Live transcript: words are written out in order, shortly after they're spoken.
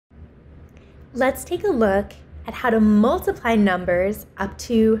let's take a look at how to multiply numbers up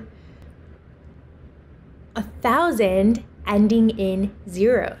to 1,000 ending in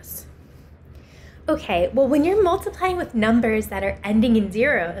zeros. Okay, well, when you're multiplying with numbers that are ending in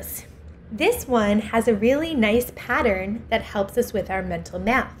zeros, this one has a really nice pattern that helps us with our mental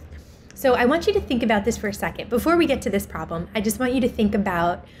math. So I want you to think about this for a second. Before we get to this problem, I just want you to think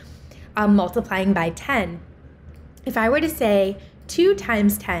about multiplying by 10. If I were to say 2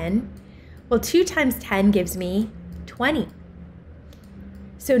 times 10, well, 2 times 10 gives me 20.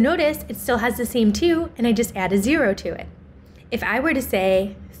 So notice it still has the same 2, and I just add a 0 to it. If I were to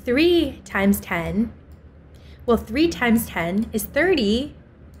say 3 times 10, well, 3 times 10 is 30,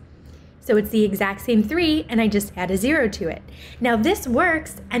 so it's the exact same 3, and I just add a 0 to it. Now this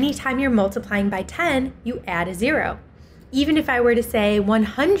works anytime you're multiplying by 10, you add a 0. Even if I were to say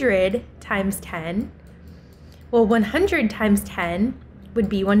 100 times 10, well, 100 times 10 would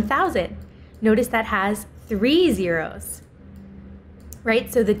be 1,000. Notice that has 3 zeros,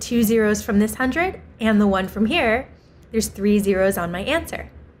 right? So the 2 zeros from this 100 and the 1 from here, there's 3 zeros on my answer.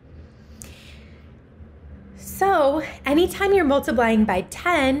 So anytime you're multiplying by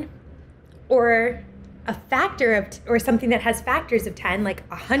 10, or a factor of, or something that has factors of 10, like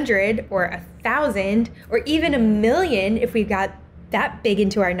 100 or 1,000, or even 1,000,000, if we got that big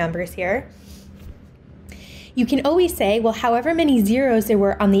into our numbers here, you can always say, well, however many zeros there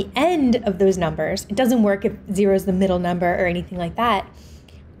were on the end of those numbers, it doesn't work if 0 is the middle number or anything like that.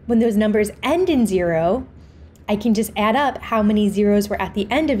 When those numbers end in 0, I can just add up how many zeros were at the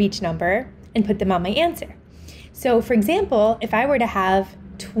end of each number and put them on my answer. So for example, if I were to have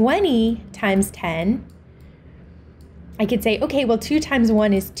 20 times 10, I could say, okay, well, 2 times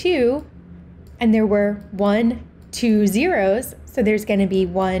 1 is 2, and there were 1, 2 zeros, so there's going to be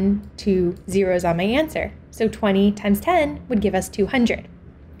 1, 2 zeros on my answer. So 20 times 10 would give us 200.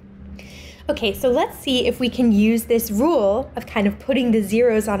 Okay, so let's see if we can use this rule of kind of putting the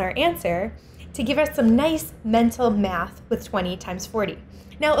zeros on our answer to give us some nice mental math with 20 times 40.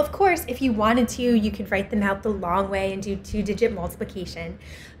 Now, of course, if you wanted to, you could write them out the long way and do 2-digit multiplication.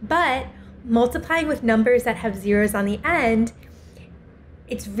 But multiplying with numbers that have zeros on the end,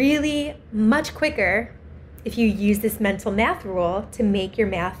 it's really much quicker if you use this mental math rule to make your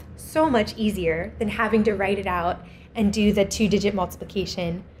math so much easier than having to write it out and do the 2-digit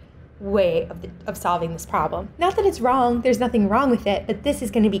multiplication way of solving this problem. Not that it's wrong, there's nothing wrong with it, but this is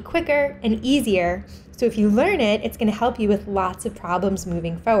going to be quicker and easier. So if you learn it, it's going to help you with lots of problems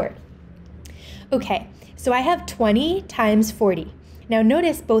moving forward. Okay, so I have 20 times 40. Now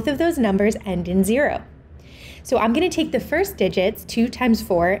notice both of those numbers end in 0. So I'm going to take the first digits, 2 times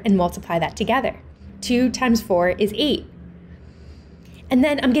 4, and multiply that together. 2 times 4 is 8. And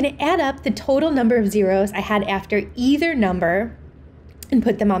then I'm going to add up the total number of zeros I had after either number and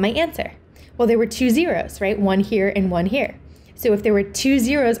put them on my answer. Well, there were 2 zeros, right? 1 here and 1 here. So if there were 2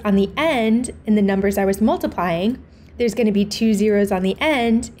 zeros on the end in the numbers I was multiplying, there's going to be 2 zeros on the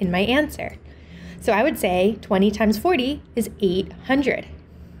end in my answer. So I would say 20 times 40 is 800.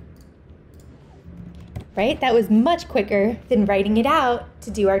 Right? That was much quicker than writing it out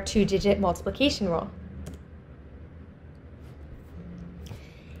to do our 2-digit multiplication rule.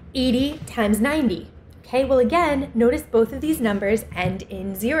 80 times 90. Okay, well again, notice both of these numbers end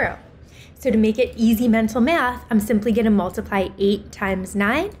in 0. So to make it easy mental math, I'm simply going to multiply 8 times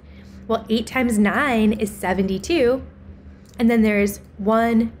 9. Well, 8 times 9 is 72. And then there's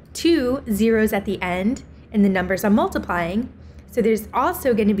 1, 2 zeros at the end in the numbers I'm multiplying. So there's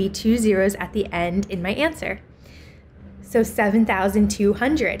also going to be 2 zeros at the end in my answer. So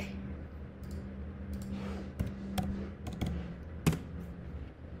 7,200.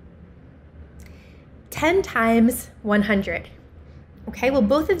 Ten times 100. Okay, well,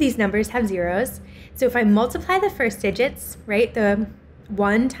 both of these numbers have zeros. So if I multiply the first digits, right, the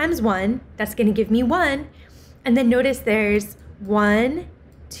 1 times 1, that's going to give me 1. And then notice there's 1,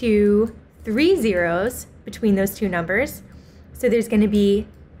 2, 3 zeros between those two numbers. So there's going to be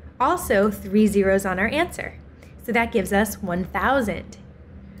also 3 zeros on our answer. So that gives us 1,000.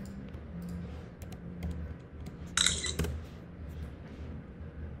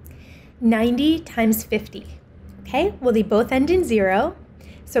 $90 times 50. Okay, well, they both end in 0.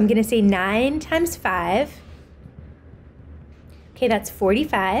 So I'm going to say 9 times 5. Okay, that's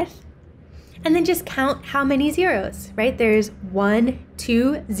 45. And then just count how many zeros, right? There's 1,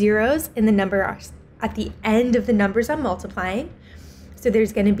 2 zeros in the number at the end of the numbers I'm multiplying. So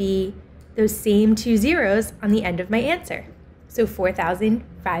there's going to be those same 2 zeros on the end of my answer. So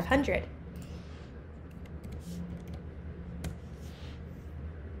 4,500.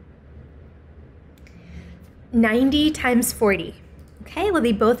 $90 times 40. Okay, well,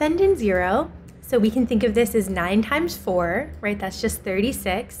 they both end in 0. So we can think of this as 9 times 4, right? That's just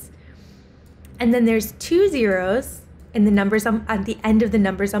 36. And then there's 2 zeros in the numbers at the end of the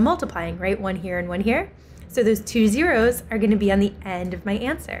numbers I'm multiplying, right? 1 here and 1 here. So those 2 zeros are going to be on the end of my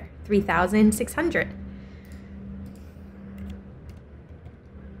answer, 3,600.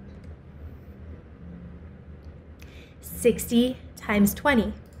 $60 times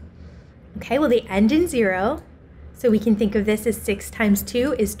 20. Okay, well, they end in 0, so we can think of this as 6 times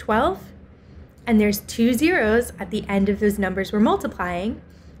 2 is 12. And there's 2 zeros at the end of those numbers we're multiplying,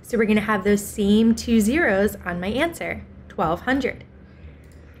 so we're going to have those same 2 zeros on my answer, 1,200.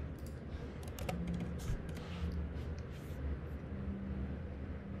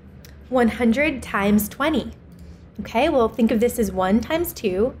 $100 times 20. Okay, well, think of this as 1 times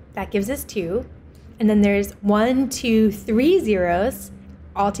 2. That gives us 2. And then there's 1, 2, 3 zeros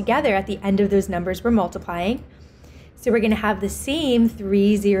all together at the end of those numbers we're multiplying. So we're going to have the same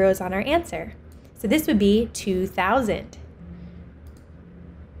 3 zeros on our answer. So this would be 2,000.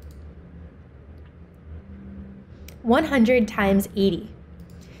 100 times 80.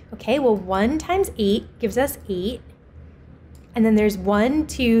 Okay, well, 1 times 8 gives us 8. And then there's 1,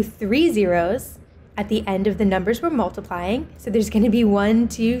 2, 3 zeros at the end of the numbers we're multiplying. So there's going to be 1,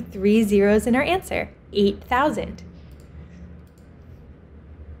 2, 3 zeros in our answer, 8,000.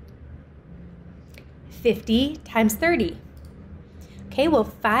 50 times 30. Okay, well,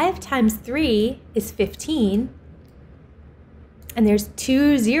 5 times 3 is 15. And there's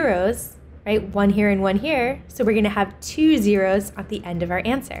 2 zeros, right? 1 here and 1 here. So we're going to have 2 zeros at the end of our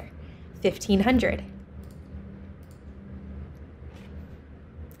answer, 1,500.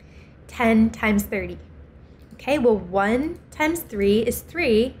 10 times 30. Okay, well, 1 times 3 is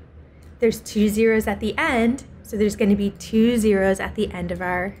 3. There's 2 zeros at the end, so there's going to be 2 zeros at the end of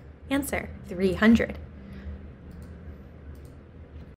our answer, 300.